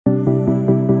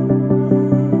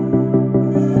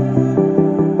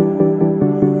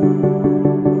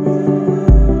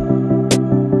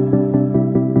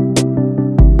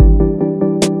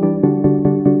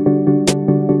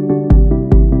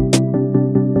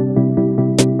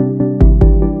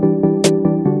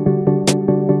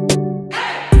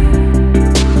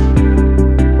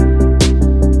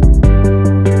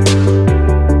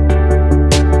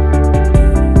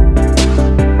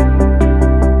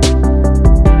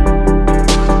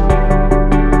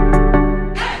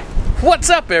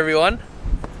up, everyone?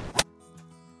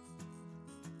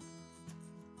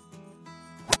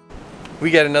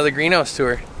 We got another greenhouse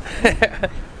tour.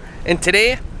 And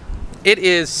today, it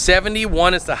is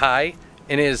 71 is the high,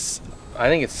 and it is, I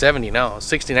think it's 70 now,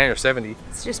 69 or 70.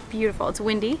 It's just beautiful. It's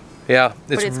windy. Yeah,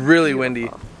 it's really windy.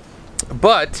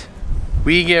 But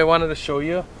we wanted to show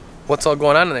you what's all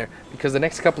going on in there, because the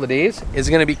next couple of days is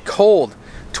going to be cold.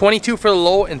 22 for the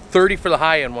low and 30 for the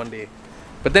high in one day.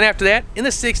 But then after that, in the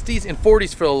 60s and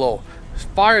 40s for the low, as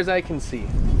far as I can see.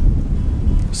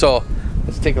 So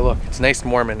let's take a look. It's nice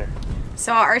and warm in there.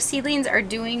 So our seedlings are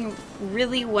doing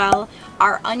really well.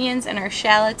 Our onions and our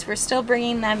shallots, we're still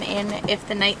bringing them in if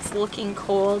the night's looking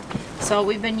cold. So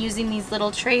we've been using these little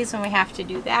trays when we have to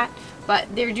do that.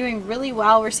 But they're doing really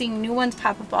well. We're seeing new ones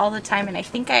pop up all the time, and I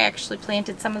think I actually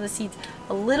planted some of the seeds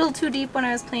a little too deep when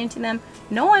I was planting them,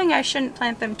 knowing I shouldn't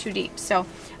plant them too deep. So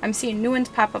I'm seeing new ones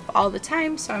pop up all the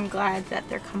time, so I'm glad that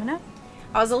they're coming up.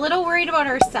 I was a little worried about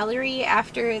our celery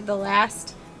after the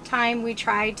last time we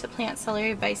tried to plant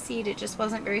celery by seed. It just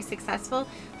wasn't very successful.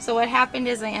 So what happened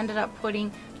is I ended up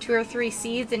putting 2 or 3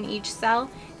 seeds in each cell,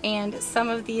 and some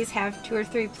of these have 2 or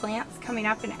 3 plants coming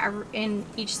up in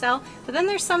each cell, but then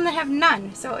there's some that have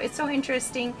none. So it's so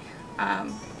interesting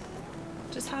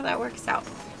just how that works out.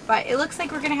 But it looks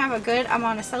like we're gonna have a good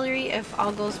amount of celery if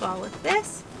all goes well with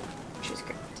this, which is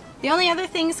great. The only other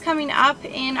things coming up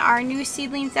in our new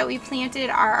seedlings that we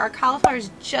planted are our cauliflowers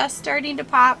just starting to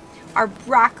pop. Our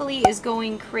broccoli is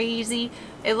going crazy.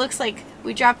 It looks like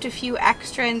we dropped a few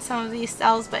extra in some of these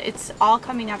cells, but it's all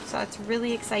coming up, so that's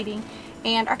really exciting.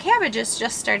 And our cabbage is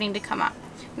just starting to come up.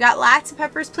 We got lots of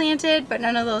peppers planted, but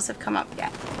none of those have come up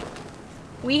yet.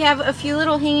 We have a few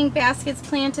little hanging baskets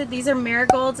planted. These are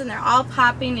marigolds, and they're all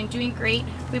popping and doing great.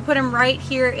 We put them right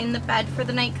here in the bed for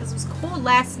the night because it was cold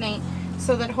last night,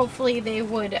 so that hopefully they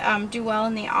would do well,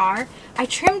 and they are. I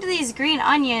trimmed these green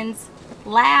onions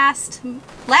last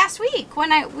week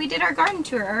when we did our garden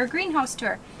tour, or our greenhouse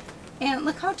tour, and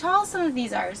look how tall some of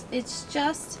these are. It's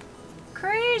just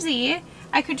crazy.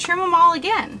 I could trim them all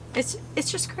again. It's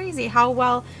just crazy how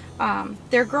well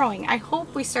they're growing. I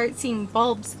hope we start seeing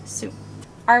bulbs soon.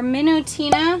 Our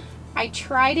minutina, I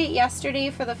tried it yesterday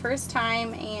for the first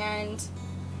time, and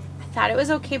I thought it was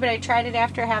okay, but I tried it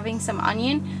after having some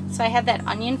onion, so I had that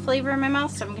onion flavor in my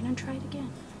mouth, so I'm gonna try it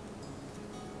again.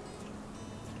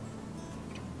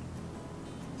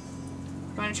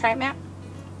 You want to try it, Matt?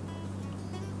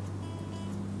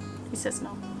 He says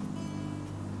no.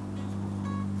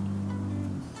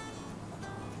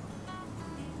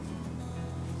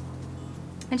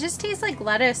 It just tastes like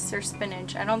lettuce or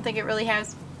spinach. I don't think it really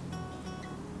has...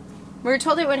 We were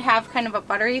told it would have kind of a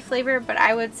buttery flavor, but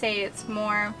I would say it's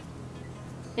more...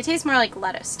 It tastes more like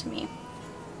lettuce to me.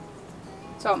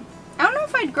 So, I don't know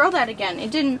if I'd grow that again. It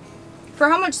didn't... For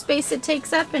how much space it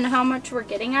takes up and how much we're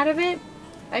getting out of it,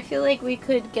 I feel like we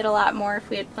could get a lot more if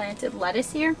we had planted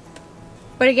lettuce here.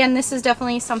 But again, this is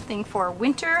definitely something for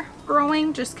winter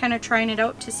growing, just kind of trying it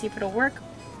out to see if it'll work,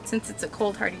 since it's a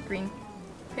cold hardy green.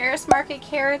 Paris Market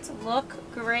carrots look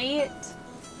great.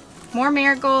 More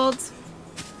marigolds.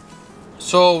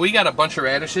 So we got a bunch of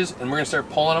radishes, and we're gonna start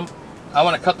pulling them. I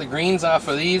want to cut the greens off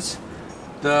of these.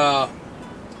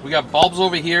 We got bulbs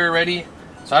over here already,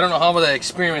 so I don't know how the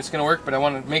experiment's gonna work, but I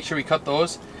want to make sure we cut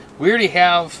those. We already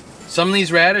have some of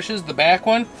these radishes, the back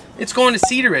one, it's going to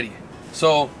seed already.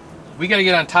 So we got to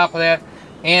get on top of that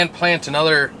and plant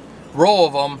another row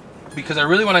of them, because I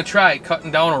really want to try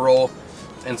cutting down a row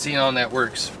and seeing how that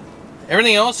works.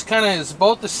 Everything else kind of is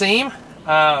about the same.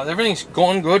 Everything's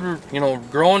going good, you know,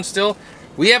 growing still.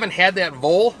 We haven't had that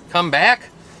vole come back,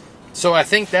 so I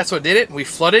think that's what did it. We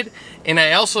flooded, and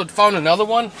I also found another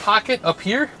pocket up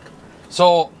here.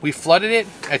 So we flooded it.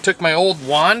 I took my old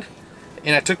wand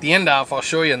and I took the end off, I'll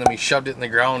show you, and then we shoved it in the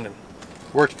ground and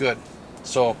worked good.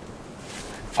 So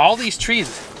all these trees,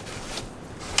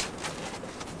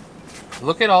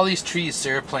 look at all these trees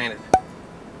Sarah planted.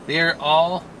 They're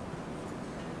all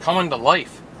coming to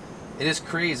life. It is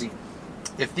crazy.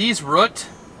 If these root,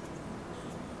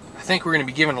 I think we're going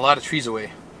to be giving a lot of trees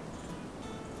away.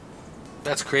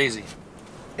 That's crazy.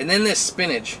 And then this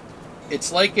spinach,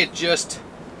 it's like it just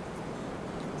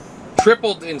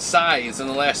tripled in size in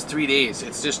the last 3 days.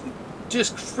 It's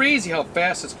just crazy how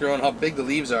fast it's growing, how big the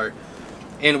leaves are.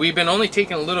 And we've been only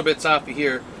taking a little bits off of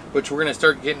here, which we're going to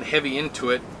start getting heavy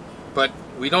into it. But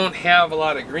we don't have a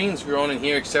lot of greens growing in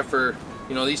here except for,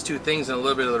 you know, these 2 things and a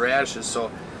little bit of the radishes.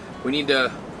 So we need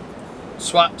to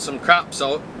swap some crops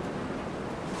out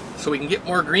so we can get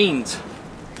more greens.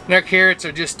 And our carrots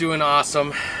are just doing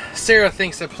awesome. Sarah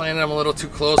thinks I planted them a little too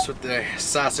close with the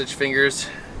sausage fingers.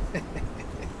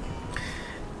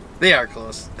 They are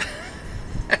close.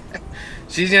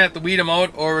 She's gonna have to weed them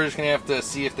out, or we're just gonna have to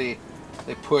see if they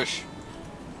push,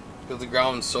 because the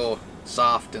ground's so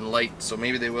soft and light. So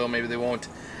maybe they will, maybe they won't.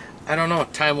 I don't know.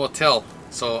 Time will tell.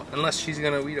 So unless she's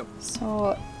gonna weed them.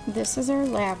 So this is our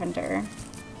lavender.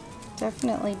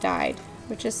 Definitely died,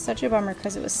 which is such a bummer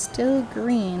because it was still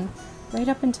green right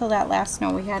up until that last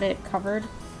snow. We had it covered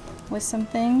with some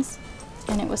things,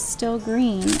 and it was still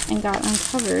green and got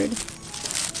uncovered,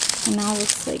 and now it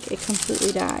looks like it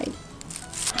completely died.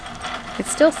 It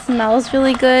still smells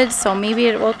really good, so maybe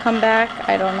it will come back.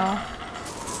 I don't know.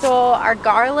 So our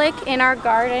garlic in our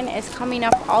garden is coming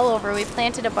up all over. We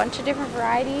planted a bunch of different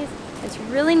varieties. It's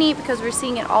really neat because we're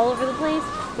seeing it all over the place,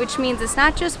 which means it's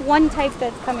not just one type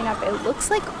that's coming up. It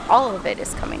looks like all of it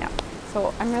is coming up.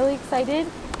 So I'm really excited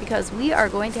because we are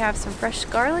going to have some fresh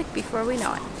garlic before we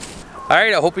know it. All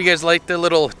right, I hope you guys liked the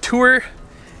little tour,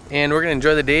 and we're gonna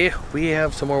enjoy the day. We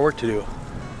have some more work to do.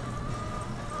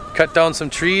 Cut down some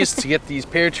trees to get these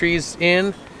pear trees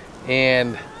in,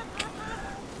 and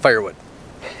firewood.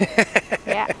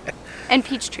 Yeah, and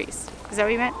peach trees. Is that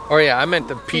what you meant? Oh yeah, I meant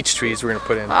the peach trees we're gonna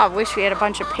put in. Oh, I wish we had a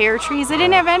bunch of pear trees. They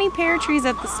didn't have any pear trees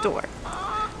at the store.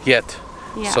 Yet.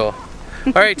 Yeah. So,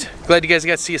 all right, glad you guys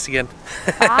got to see us again.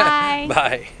 Bye.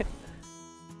 Bye.